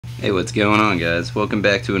Hey, what's going on, guys? Welcome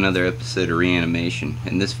back to another episode of Reanimation.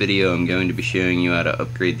 In this video I'm going to be showing you how to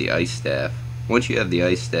upgrade the ice staff. Once you have the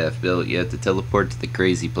ice staff built, you have to teleport to the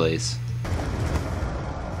crazy place.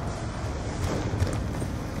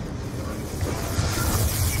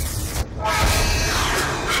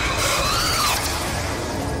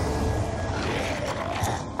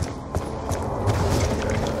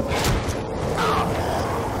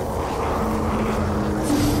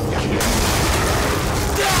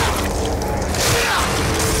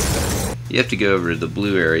 You have to go over to the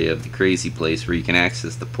blue area of the crazy place where you can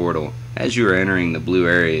access the portal. As you are entering the blue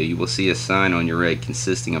area, you will see a sign on your right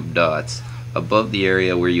consisting of dots. Above the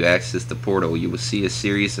area where you access the portal, you will see a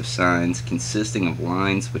series of signs consisting of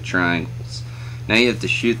lines with triangles. Now you have to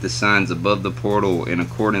shoot the signs above the portal in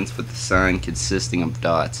accordance with the sign consisting of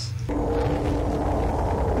dots.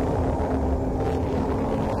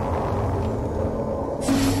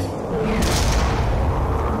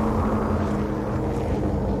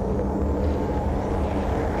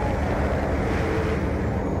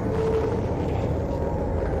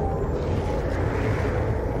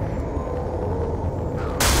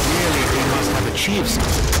 Chiefs.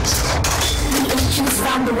 The ancients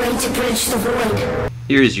found the way to bridge the void.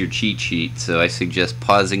 Here is your cheat sheet, so I suggest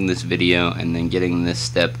pausing this video and then getting this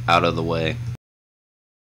step out of the way.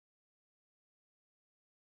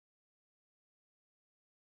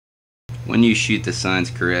 When you shoot the signs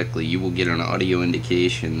correctly, you will get an audio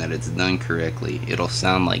indication that it's done correctly. It'll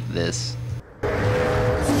sound like this. You're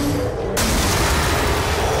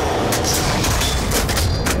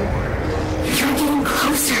getting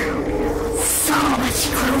closer. So much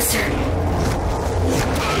closer.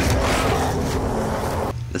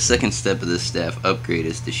 The second step of this staff upgrade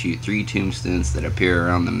is to shoot 3 tombstones that appear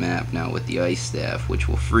around the map now with the ice staff, which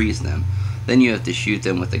will freeze them. Then you have to shoot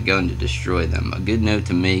them with a gun to destroy them. A good note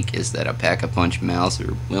to make is that a Pack-a-Punch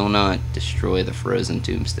Mauser will not destroy the frozen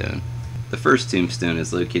tombstone. The first tombstone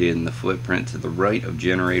is located in the footprint to the right of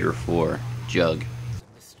Generator 4, Jug.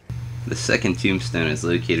 The second tombstone is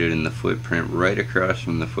located in the footprint right across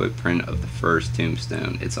from the footprint of the first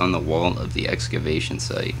tombstone. It's on the wall of the excavation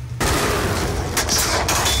site.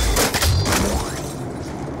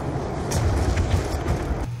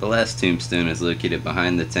 The last tombstone is located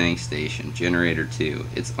behind the tank station, Generator 2.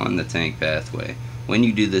 It's on the tank pathway. When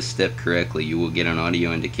you do this step correctly, you will get an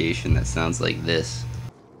audio indication that sounds like this.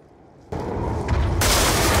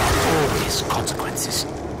 Always consequences.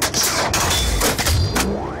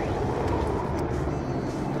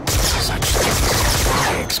 Such things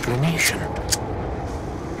defy explanation.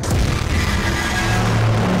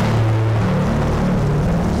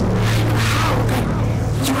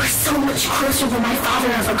 You are so much closer than my father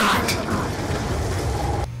ever got.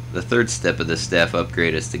 The third step of the staff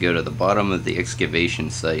upgrade is to go to the bottom of the excavation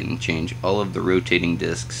site and change all of the rotating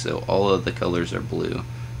discs so all of the colors are blue.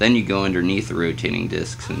 Then you go underneath the rotating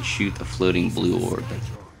discs and shoot the floating blue orb.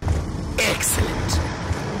 Excellent.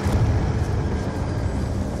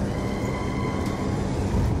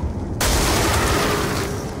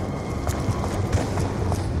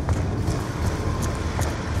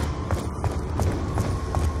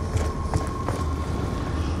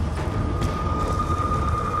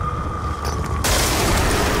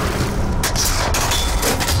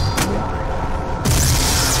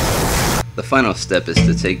 The final step is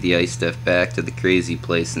to take the ice staff back to the crazy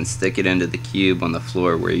place and stick it into the cube on the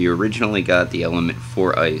floor where you originally got the element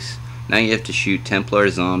for ice. Now you have to shoot Templar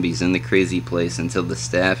zombies in the crazy place until the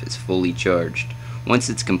staff is fully charged. Once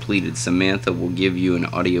it's completed, Samantha will give you an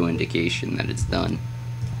audio indication that it's done.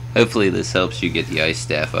 Hopefully this helps you get the ice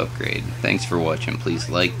staff upgrade. Thanks for watching. Please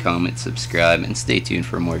like, comment, subscribe, and stay tuned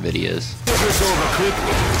for more videos. This over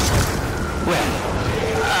quickly. Well,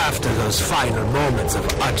 after those final moments of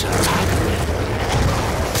utter agony.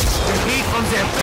 The heat from their